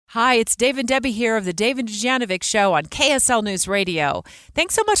Hi, it's Dave and Debbie here of the Dave and Dujanovic Show on KSL News Radio.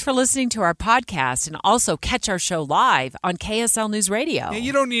 Thanks so much for listening to our podcast, and also catch our show live on KSL News Radio. Yeah,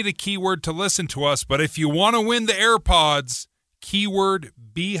 you don't need a keyword to listen to us, but if you want to win the AirPods, keyword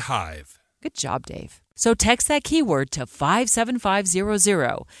Beehive. Good job, Dave. So text that keyword to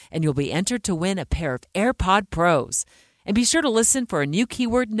 57500, and you'll be entered to win a pair of AirPod Pros. And be sure to listen for a new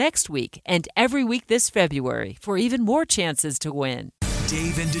keyword next week and every week this February for even more chances to win.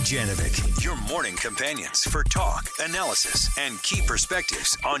 Dave and Dujanovic, your morning companions for talk, analysis, and key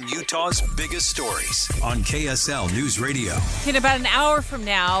perspectives on Utah's biggest stories on KSL News Radio. In about an hour from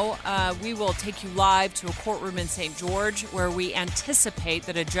now, we will take you live to a courtroom in St. George where we anticipate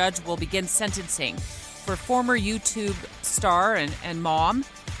that a judge will begin sentencing for former YouTube star and mom,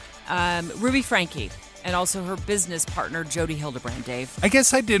 Ruby Franke, and also her business partner, Jodi Hildebrandt, Dave. I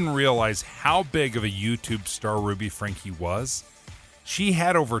guess I didn't realize how big of a YouTube star Ruby Franke was. She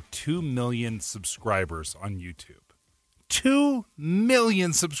had over 2 million subscribers on YouTube. 2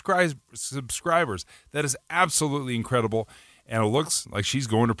 million subscribers. That is absolutely incredible. And it looks like she's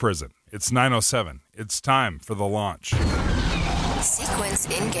going to prison. It's 9:07. It's time for the launch. Sequence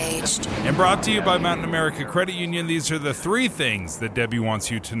engaged. And brought to you by Mountain America Credit Union. These are the 3 things that Debbie wants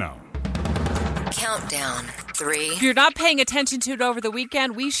you to know. Countdown. 3. If you're not paying attention to it over the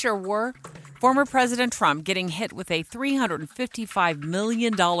weekend, we sure were. Former President Trump getting hit with a $355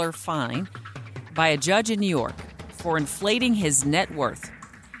 million fine by a judge in New York for inflating his net worth.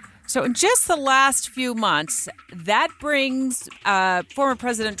 So in just the last few months, that brings former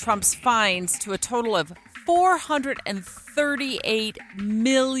President Trump's fines to a total of $438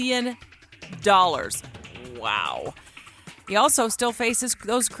 million. Wow. He also still faces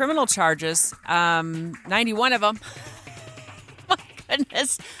those criminal charges, 91 of them. My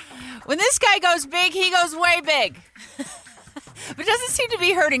goodness. When this guy goes big, he goes way big. But it doesn't seem to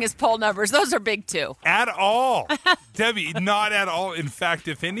be hurting his poll numbers. Those are big, too. At all. Debbie, not at all. In fact,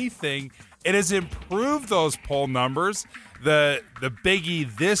 if anything, it has improved those poll numbers. The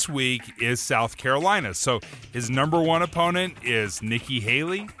biggie this week is South Carolina. So his number one opponent is Nikki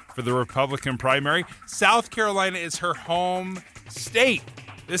Haley for the Republican primary. South Carolina is her home state.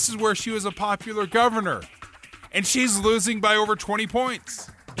 This is where she was a popular governor. And she's losing by over 20 points.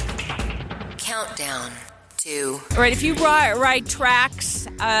 Countdown. 2. All right, if you ride tracks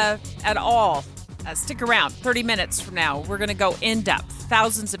at all, stick around. 30 minutes from now, we're going to go in-depth.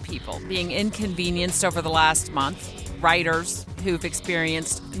 Thousands of people being inconvenienced over the last month. Riders who've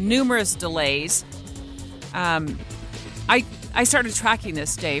experienced numerous delays. I started tracking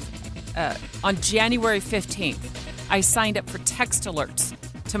this, Dave. On January 15th, I signed up for text alerts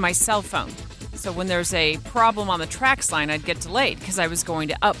to my cell phone. So when there's a problem on the tracks line, I'd get delayed because I was going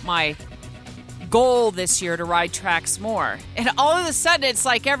to up my goal this year to ride tracks more. And all of a sudden, it's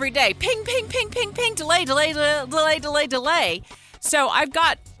like every day, ping, ping, ping, ping, ping, delay, delay, delay, delay, delay. So I've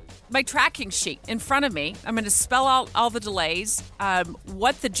got my tracking sheet in front of me. I'm going to spell out all the delays,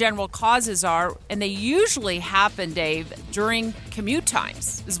 what the general causes are, and they usually happen, Dave, during commute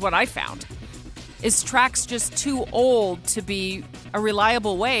times, is what I found. Is tracks just too old to be a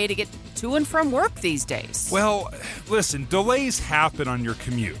reliable way to get to and from work these days? Well, listen, delays happen on your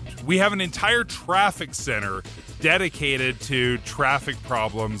commute. We have an entire traffic center dedicated to traffic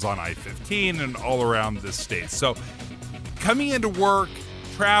problems on I-15 and all around this state. So coming into work,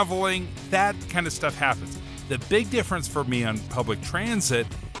 traveling, that kind of stuff happens. The big difference for me on public transit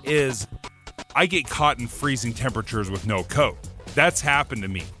is I get caught in freezing temperatures with no coat. That's happened to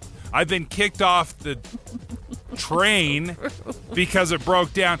me. I've been kicked off the train because it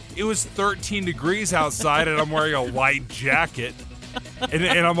broke down. It was 13 degrees outside and I'm wearing a light jacket. And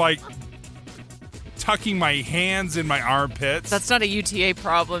I'm like tucking my hands in my armpits. That's not a UTA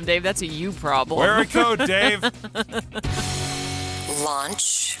problem, Dave. That's a you problem. Wear a coat, Dave.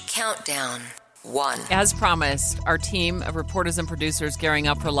 Launch countdown. 1. As promised, our team of reporters and producers gearing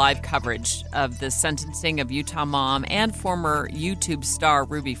up for live coverage of the sentencing of Utah mom and former YouTube star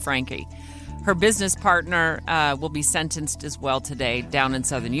Ruby Franke. Her business partner will be sentenced as well today down in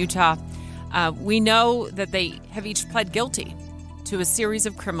southern Utah. We know that they have each pled guilty to a series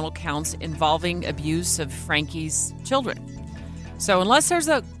of criminal counts involving abuse of Franke's children. So unless there's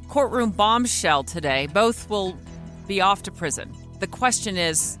a courtroom bombshell today, both will be off to prison. The question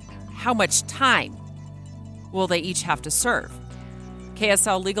is, how much time will they each have to serve?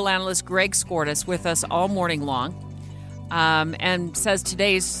 KSL Legal Analyst Greg Skordas with us all morning long, and says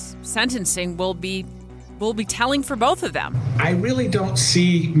today's sentencing will be telling for both of them. I really don't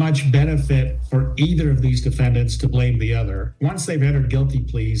see much benefit for either of these defendants to blame the other. Once they've entered guilty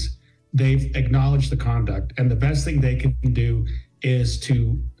pleas, they've acknowledged the conduct, and the best thing they can do is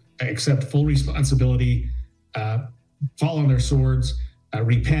to accept full responsibility, fall on their swords,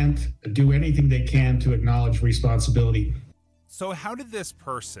 repent, do anything they can to acknowledge responsibility. So how did this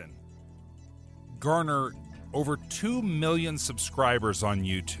person garner over 2 million subscribers on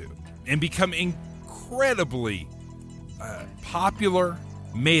YouTube and become incredibly popular,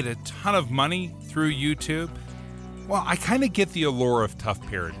 made a ton of money through YouTube? Well, I kind of get the allure of tough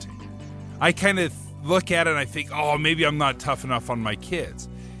parenting. I kind of look at it and I think, oh, maybe I'm not tough enough on my kids.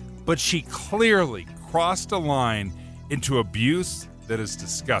 But she clearly crossed a line into abuse that is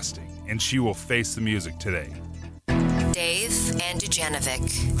disgusting, and she will face the music today. Dave and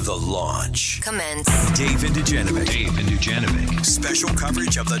Dujanovic. The Launch. Commence. Dave and Dujanovic. Special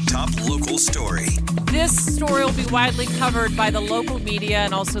coverage of the top local story. This story will be widely covered by the local media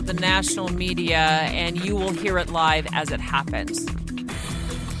and also the national media, and you will hear it live as it happens.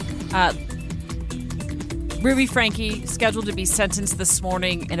 Ruby Franke, scheduled to be sentenced this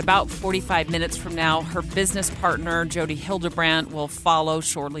morning. In about 45 minutes from now, her business partner, Jodi Hildebrandt, will follow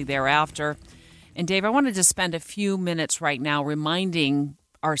shortly thereafter. And Dave, I wanted to spend a few minutes right now reminding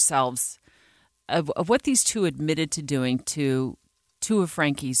ourselves of what these two admitted to doing to two of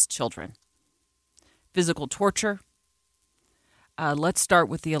Franke's children. Physical torture. Let's start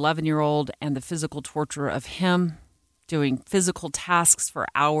with the 11-year-old and the physical torture of him doing physical tasks for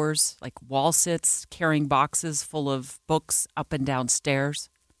hours, like wall sits, carrying boxes full of books up and down stairs,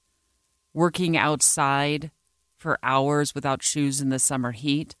 working outside for hours without shoes in the summer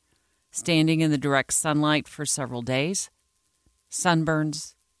heat, standing in the direct sunlight for several days,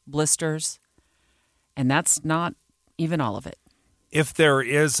 sunburns, blisters, and that's not even all of it. If there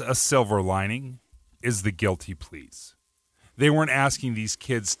is a silver lining, is the guilty pleas. They weren't asking these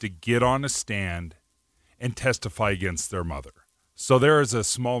kids to get on a stand and testify against their mother. So there is a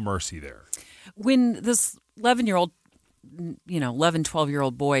small mercy there. When this 11-year-old,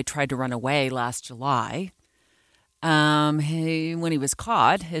 12-year-old boy tried to run away last July, when he was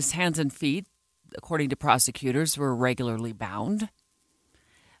caught, his hands and feet, according to prosecutors, were regularly bound.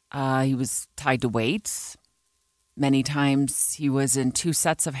 He was tied to weights. Many times he was in 2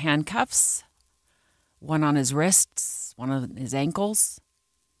 sets of handcuffs, one on his wrists, one on his ankles.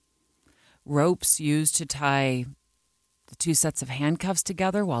 Ropes used to tie the 2 sets of handcuffs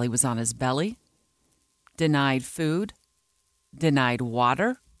together while he was on his belly. Denied food, denied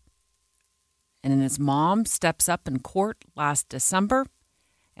water. And then his mom steps up in court last December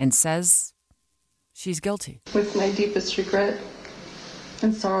and says she's guilty. With my deepest regret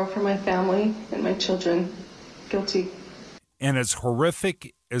and sorrow for my family and my children, guilty. And as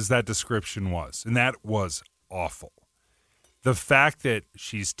horrific as that description was, and that was awful, the fact that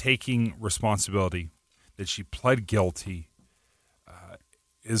she's taking responsibility, that she pled guilty,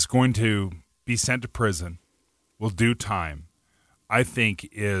 is going to be sent to prison, will do time, I think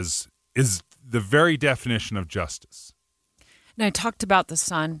is the very definition of justice. Now, I talked about the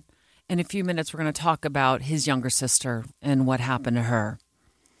son. In a few minutes, we're going to talk about his younger sister and what happened to her.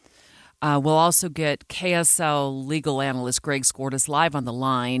 We'll also get KSL Legal Analyst Greg Skordas live on the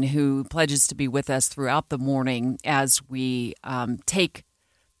line, who pledges to be with us throughout the morning as we take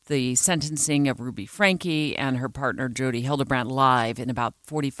the sentencing of Ruby Franke and her partner Jodi Hildebrandt live in about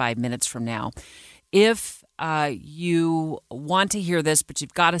 45 minutes from now. If you want to hear this, but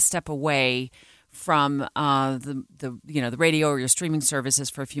you've got to step away from the radio or your streaming services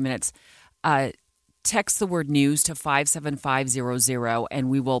for a few minutes, text the word news to 57500 and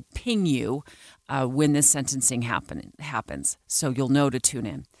we will ping you when this sentencing happens. So you'll know to tune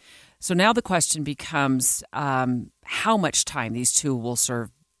in. So now the question becomes how much time these two will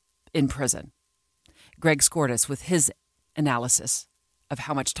serve in prison. Greg Skordas with his analysis of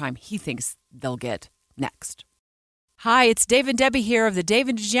how much time he thinks they'll get next. Hi, it's Dave and Debbie here of the Dave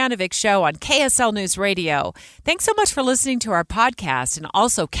and Dujanovic Show on KSL News Radio. Thanks so much for listening to our podcast, and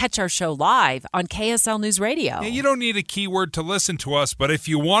also catch our show live on KSL News Radio. Yeah, you don't need a keyword to listen to us, but if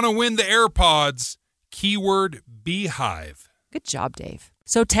you want to win the AirPods, keyword Beehive. Good job, Dave.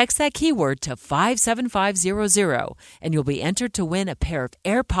 So text that keyword to 57500, and you'll be entered to win a pair of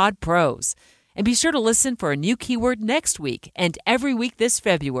AirPod Pros. And be sure to listen for a new keyword next week and every week this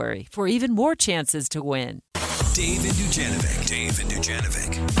February for even more chances to win. Dave and Dujanovic. Dave and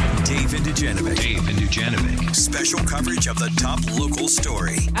Dujanovic. Dave and Dujanovic. Dave and Dujanovic. Special coverage of the top local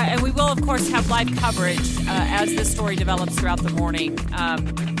story. And we will, of course, have live coverage as this story develops throughout the morning.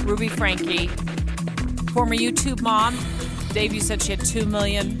 Ruby Franke, former YouTube mom. Dave, you said she had 2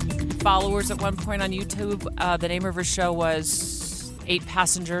 million followers at one point on YouTube. The name of her show was 8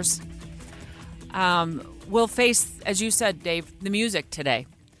 Passengers. We'll face, as you said, Dave, the music today.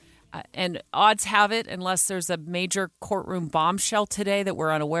 And odds have it, unless there's a major courtroom bombshell today that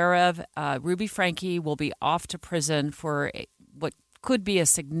we're unaware of, Ruby Franke will be off to prison for what could be a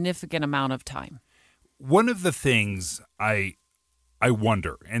significant amount of time. One of the things I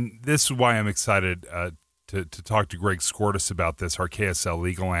wonder, and this is why I'm excited to talk to Greg Skordas about this, our KSL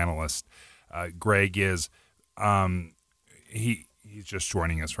legal analyst. Greg is he's just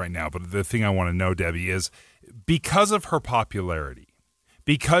joining us right now. But the thing I want to know, Debbie, is because of her popularity,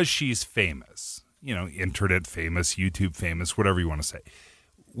 because she's famous, internet famous, YouTube famous, whatever you want to say,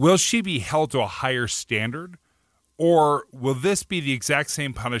 will she be held to a higher standard, or will this be the exact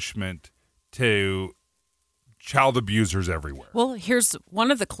same punishment to child abusers everywhere? Well, here's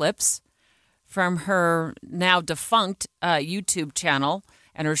one of the clips from her now defunct YouTube channel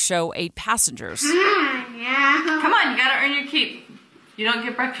and her show 8 Passengers. Come on, you gotta earn your keep. You don't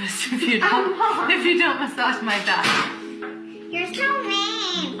get breakfast if you don't massage my back. You're so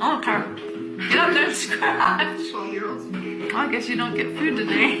mean. Okay. Get up there and scratch. Well, I guess you don't get food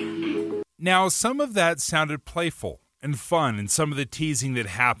today. Now, some of that sounded playful and fun, and some of the teasing that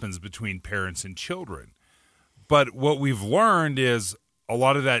happens between parents and children. But what we've learned is a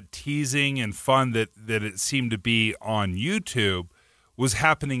lot of that teasing and fun that it seemed to be on YouTube was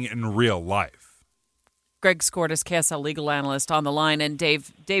happening in real life. Greg Skordas, KSL Legal Analyst, on the line. And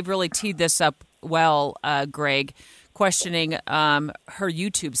Dave really teed this up well, Greg, questioning her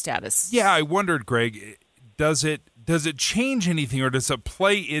YouTube status. Yeah, I wondered, Greg, does it change anything, or does it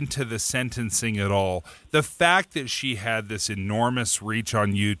play into the sentencing at all? The fact that she had this enormous reach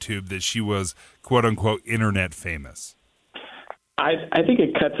on YouTube, that she was, quote unquote, internet famous. I think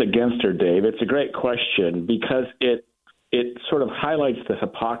it cuts against her, Dave. It's a great question because it sort of highlights the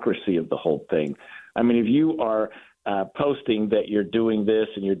hypocrisy of the whole thing. I mean, if you are posting that you're doing this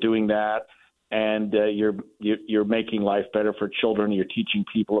and you're doing that, and you're making life better for children, you're teaching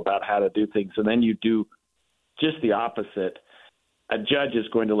people about how to do things, and then you do just the opposite, a judge is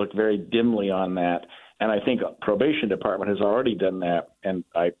going to look very dimly on that. And I think probation department has already done that. And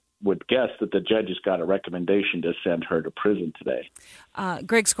I would guess that the judge has got a recommendation to send her to prison today.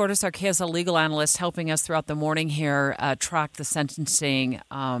 Greg Skordas, our KSL legal analyst, helping us throughout the morning here, track the sentencing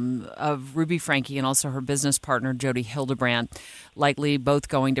of Ruby Franke and also her business partner, Jodi Hildebrandt, likely both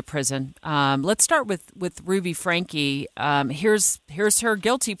going to prison. Let's start with Ruby Franke. Here's her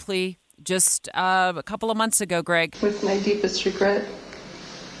guilty plea just a couple of months ago, Greg. With my deepest regret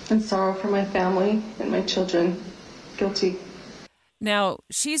and sorrow for my family and my children, guilty. Now,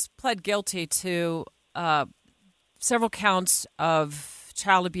 she's pled guilty to several counts of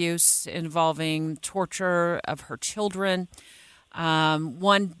child abuse involving torture of her children.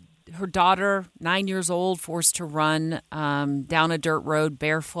 One, her daughter, 9 years old, forced to run down a dirt road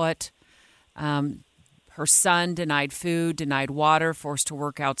barefoot. Her son denied food, denied water, forced to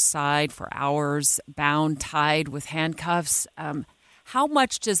work outside for hours, bound, tied with handcuffs. How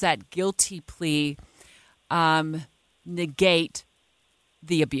much does that guilty plea negate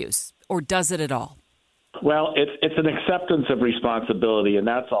the abuse, or does it at all? Well, it's an acceptance of responsibility, and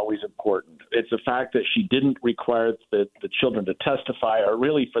that's always important. It's the fact that she didn't require the children to testify or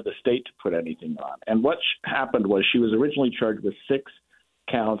really for the state to put anything on. And what happened was she was originally charged with 6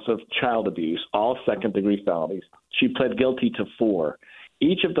 counts of child abuse, all second-degree felonies. She pled guilty to 4.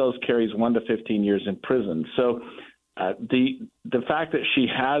 Each of those carries 1 to 15 years in prison. So the fact that she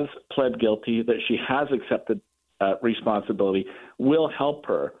has pled guilty, that she has accepted responsibility, will help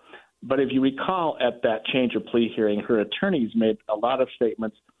her. But if you recall at that change of plea hearing, her attorneys made a lot of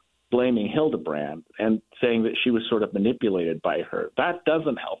statements blaming Hildebrandt and saying that she was sort of manipulated by her. That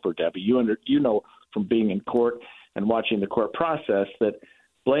doesn't help her, Debbie. You know from being in court and watching the court process that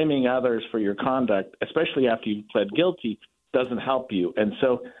blaming others for your conduct, especially after you pled guilty, doesn't help you. And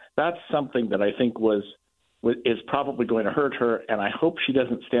so that's something that I think is probably going to hurt her, and I hope she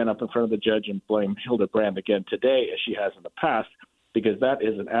doesn't stand up in front of the judge and blame Hildebrandt again today as she has in the past, because that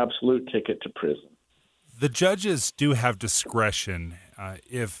is an absolute ticket to prison. The judges do have discretion.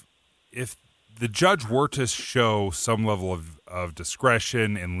 If the judge were to show some level of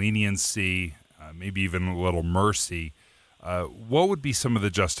discretion and leniency, maybe even a little mercy, what would be some of the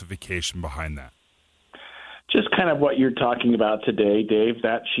justification behind that? Just kind of what you're talking about today, Dave,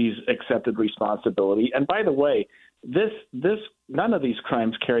 that she's accepted responsibility. And by the way, none of these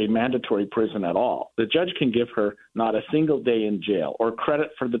crimes carry mandatory prison at all. The judge can give her not a single day in jail or credit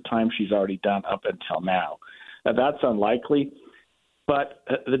for the time she's already done up until now. That's unlikely, but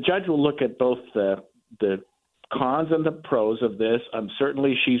the judge will look at both the cons and the pros of this.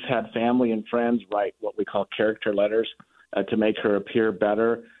 Certainly she's had family and friends write what we call character letters to make her appear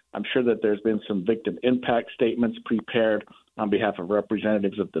better. I'm sure that there's been some victim impact statements prepared on behalf of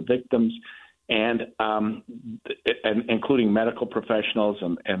representatives of the victims, and including medical professionals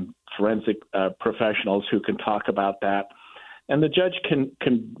and forensic professionals who can talk about that. And the judge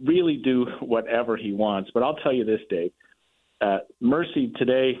can really do whatever he wants. But I'll tell you this, Dave, Mercy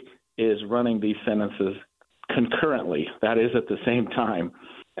today is running these sentences concurrently, that is at the same time,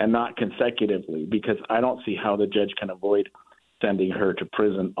 and not consecutively, because I don't see how the judge can avoid sending her to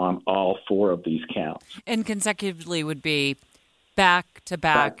prison on all 4 of these counts. And consecutively would be back to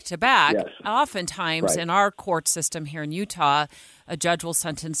back to back. Yes. Oftentimes in our court system here in Utah, a judge will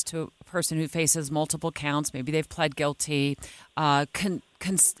sentence to a person who faces multiple counts. Maybe they've pled guilty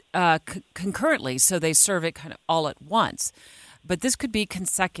concurrently, so they serve it kind of all at once. But this could be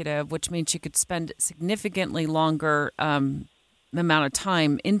consecutive, which means you could spend significantly longer amount of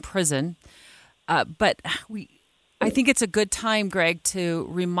time in prison. But I think it's a good time, Greg, to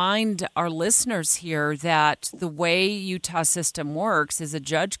remind our listeners here that the way Utah system works is a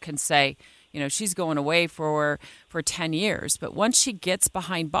judge can say, she's going away for 10 years. But once she gets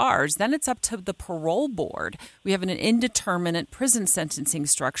behind bars, then it's up to the parole board. We have an indeterminate prison sentencing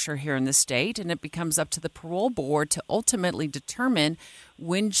structure here in the state, and it becomes up to the parole board to ultimately determine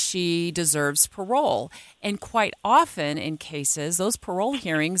when she deserves parole. And quite often in cases, those parole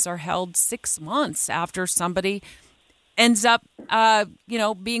hearings are held 6 months after somebody ends up,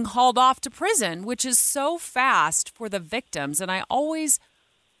 being hauled off to prison, which is so fast for the victims. And I always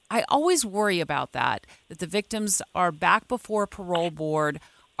worry about that the victims are back before a parole board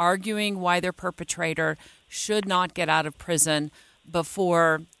arguing why their perpetrator should not get out of prison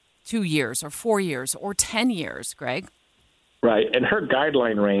before 2 years or 4 years or 10 years, Greg. Right. And her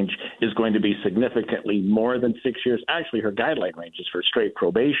guideline range is going to be significantly more than 6 years. Actually, her guideline range is for straight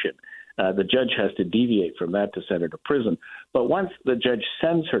probation. The judge has to deviate from that to send her to prison. But once the judge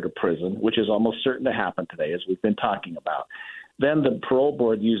sends her to prison, which is almost certain to happen today, as we've been talking about, then the parole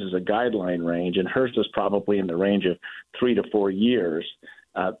board uses a guideline range, and hers is probably in the range of 3 to 4 years.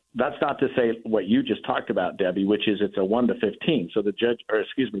 That's not to say what you just talked about, Debbie, which is it's a 1 to 15. So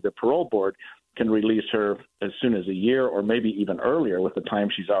the parole board can release her as soon as a year or maybe even earlier with the time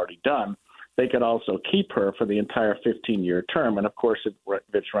she's already done. They could also keep her for the entire 15-year term. And, of course, if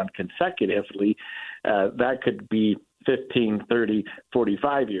it's run consecutively, that could be 15, 30,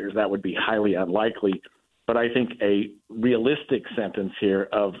 45 years. That would be highly unlikely. But I think a realistic sentence here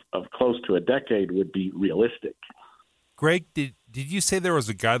of close to a decade would be realistic. Greg, did you say there was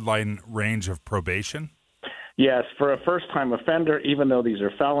a guideline range of probation? Yes, for a first-time offender, even though these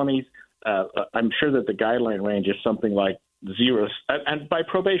are felonies, I'm sure that the guideline range is something like 0. And by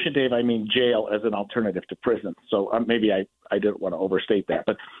probation, Dave, I mean jail as an alternative to prison. So maybe I didn't want to overstate that,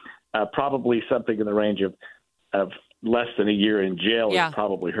 but probably something in the range of less than a year in jail is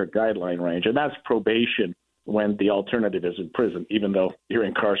probably her guideline range. And that's probation when the alternative is in prison, even though you're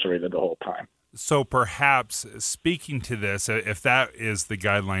incarcerated the whole time. So perhaps speaking to this, if that is the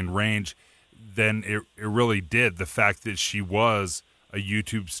guideline range, then it really did. The fact that she was a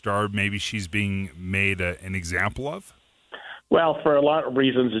YouTube star, maybe she's being made an example of? Well, for a lot of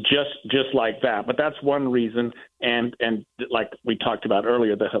reasons, just like that. But that's one reason, and like we talked about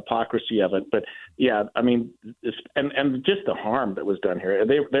earlier, the hypocrisy of it. But yeah, I mean, and just the harm that was done here.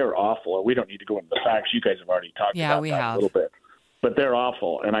 They're awful. We don't need to go into the facts. You guys have already talked about that a little bit. But they're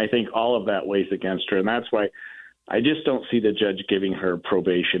awful, and I think all of that weighs against her, and that's why I just don't see the judge giving her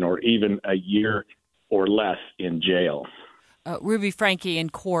probation or even a year or less in jail. Ruby Franke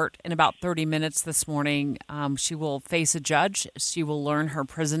in court in about 30 minutes this morning. She will face a judge. She will learn her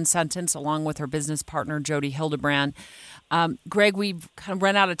prison sentence along with her business partner, Jodi Hildebrandt. Greg, we've kind of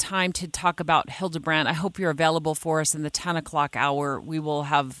run out of time to talk about Hildebrandt. I hope you're available for us in the 10 o'clock hour. We will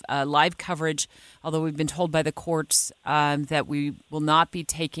have live coverage, although we've been told by the courts that we will not be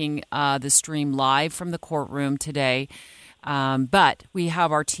taking the stream live from the courtroom today. But we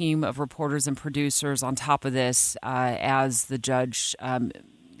have our team of reporters and producers on top of this as the judge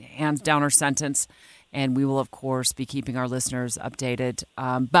hands down her sentence. And we will, of course, be keeping our listeners updated.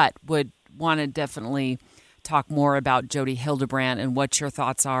 But would want to definitely talk more about Jodi Hildebrandt and what your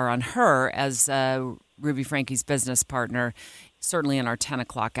thoughts are on her as Ruby Franke's business partner, certainly in our 10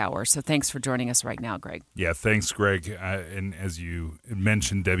 o'clock hour. So thanks for joining us right now, Greg. Yeah, thanks, Greg. And as you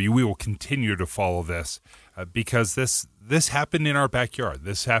mentioned, Debbie, we will continue to follow this because this happened in our backyard.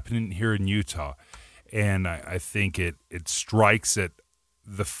 This happened here in Utah. And I think it strikes at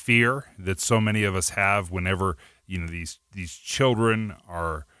the fear that so many of us have whenever, these children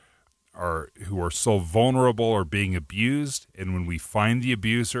are who are so vulnerable or being abused. And when we find the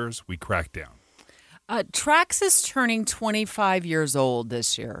abusers, we crack down. Trax is turning 25 years old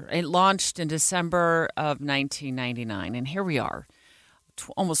this year. It launched in December of 1999, and here we are,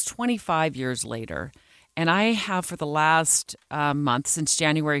 almost 25 years later. And I have, for the last month, since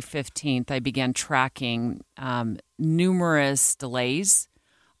January 15th, I began tracking numerous delays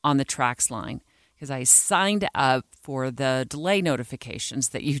on the Trax line, because I signed up for the delay notifications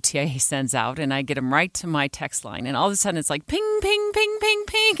that UTA sends out, and I get them right to my text line. And all of a sudden, it's like ping, ping, ping, ping,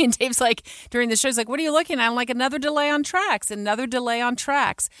 ping. And Dave's like, during the show, he's like, what are you looking at? I'm like, another delay on Trax, another delay on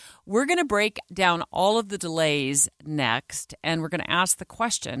Trax. We're going to break down all of the delays next, and we're going to ask the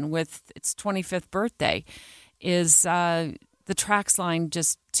question, with its 25th birthday, is the Trax line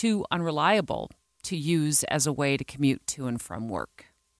just too unreliable to use as a way to commute to and from work?